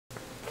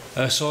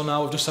So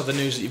now we've just had the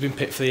news that you've been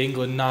picked for the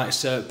England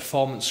Knights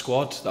performance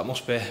squad. That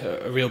must be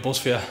a real buzz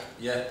for you.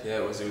 Yeah,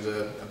 it was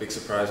a big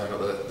surprise when I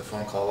got the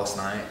phone call last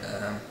night.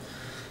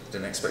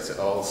 Didn't expect it at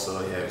all,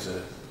 so yeah, it was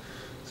a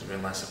real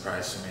nice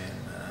surprise for me,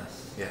 and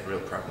yeah, a real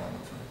proud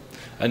moment for me.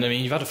 And I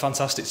mean, you've had a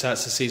fantastic start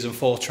to the season,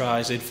 4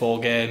 tries in 4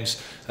 games.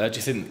 Do you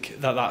think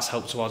that that's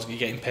helped towards you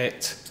getting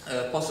picked?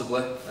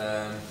 Possibly.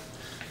 I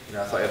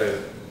thought I had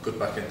a good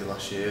back end of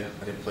last year.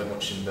 I didn't play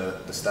much in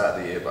the start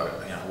of the year, but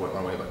I worked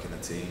my way back in the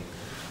team.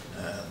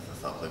 I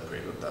thought I played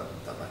pretty good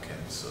that back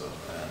end, so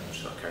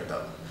just I carried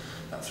that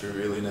through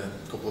really in a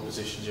couple of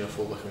positions,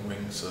 full back and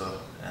wing.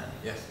 So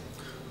yeah,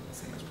 I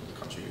think that's probably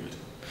contributed.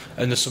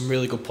 And there's some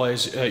really good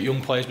players,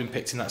 young players been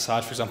picked in that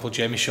side. For example,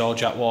 Jamie Shaw,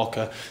 Jack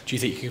Walker. Do you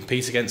think you can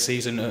compete against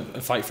these and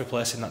fight for a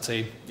place in that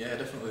team? Yeah,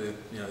 definitely.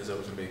 There's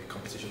always going to be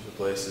competition for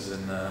places,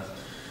 and I've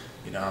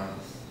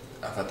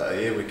had that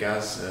here with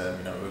Gaz.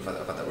 I've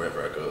had that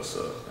wherever I go.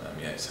 So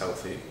yeah, it's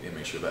healthy. It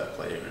makes you a better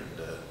player, and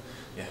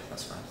yeah,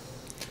 that's fine.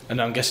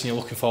 And I'm guessing you're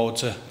looking forward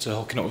to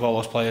hooking up with all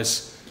those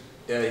players.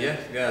 Yeah.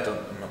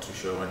 I'm not too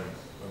sure when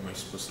we're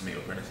supposed to meet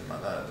up or anything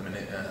like that at the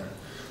minute.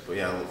 But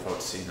yeah, I look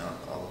forward to seeing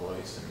all the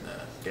boys and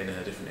getting in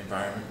a different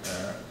environment.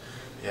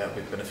 Yeah, it'll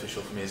be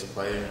beneficial for me as a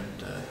player,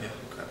 and yeah,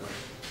 I can't wait.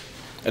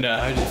 And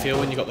how did it feel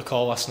when you got the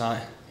call last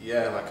night?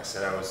 Yeah, like I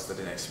said, I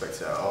didn't expect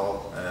it at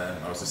all.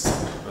 I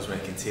was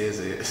making tears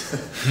I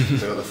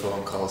got the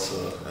phone call,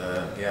 so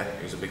yeah,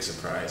 it was a big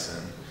surprise,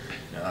 and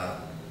I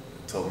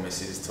told my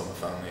missus, told my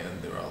family,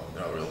 and they're all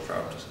real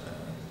proud.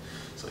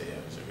 So yeah,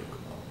 it was a real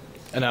good moment.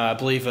 And I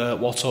believe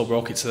Watto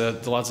broke it to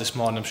the lads this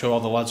morning. I'm sure all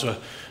the lads were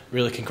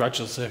really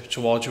congratulatory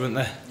towards you, weren't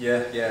they?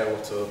 Yeah,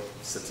 Watto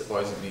said to the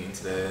boys at the meeting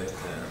today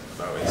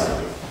about it,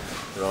 so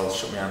they all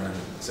shook my hand and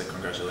said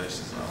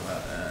congratulations and all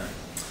that.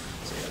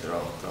 So yeah, they're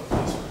all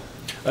pleased with it.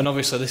 And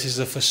obviously this is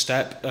the first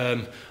step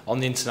on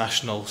the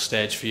international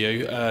stage for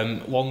you.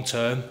 Long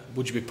term,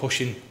 would you be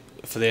pushing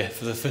for the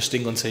first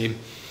England team?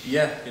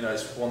 Yeah,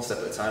 it's one step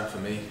at a time for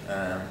me,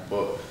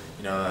 but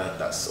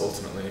that's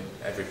ultimately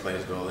every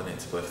player's goal, they need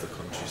to play for the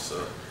country.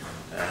 So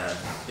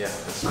yeah,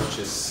 as much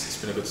as it's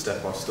been a good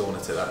step, I still want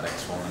to take that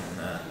next one,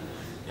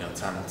 and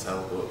time will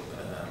tell. But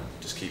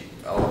just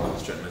I'll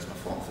concentrate as my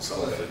form for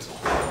Salford.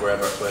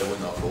 Wherever I play,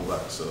 wing or full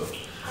back. So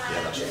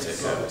yeah, that should take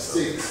care of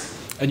itself.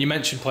 And you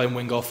mentioned playing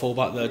wing or full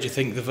back there. Do you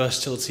think the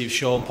versatility you've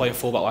shown playing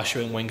full back last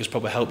year and wing has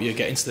probably helped you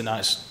get into the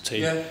Knights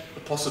team? Yeah,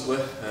 possibly.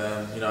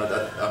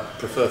 I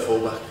prefer full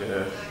back. I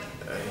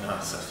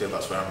feel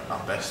that's where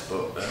I'm best,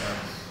 but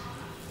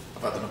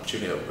I've had an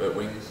opportunity at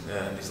wing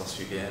these last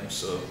few games,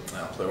 so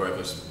I'll play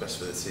wherever's best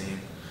for the team.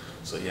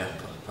 So yeah,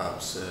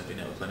 perhaps being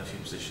able to play in a few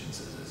positions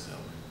has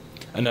helped.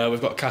 And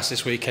we've got Cass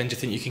this weekend. Do you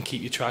think you can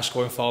keep your try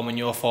scoring form and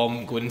your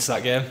form going into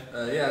that game?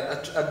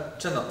 Yeah, I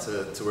tend not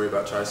to worry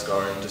about try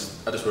scoring. I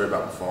just worry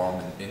about my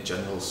form in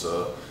general.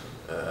 So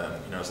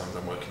as long as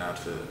I'm working hard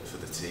for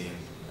the team,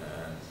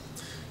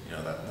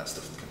 that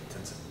stuff can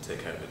tend to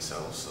take care of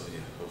itself. So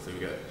yeah, hopefully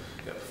we get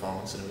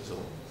performance and a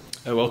result.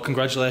 Well,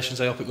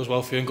 congratulations. I hope it goes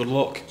well for you and good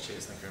luck.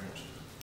 Cheers. Thank you.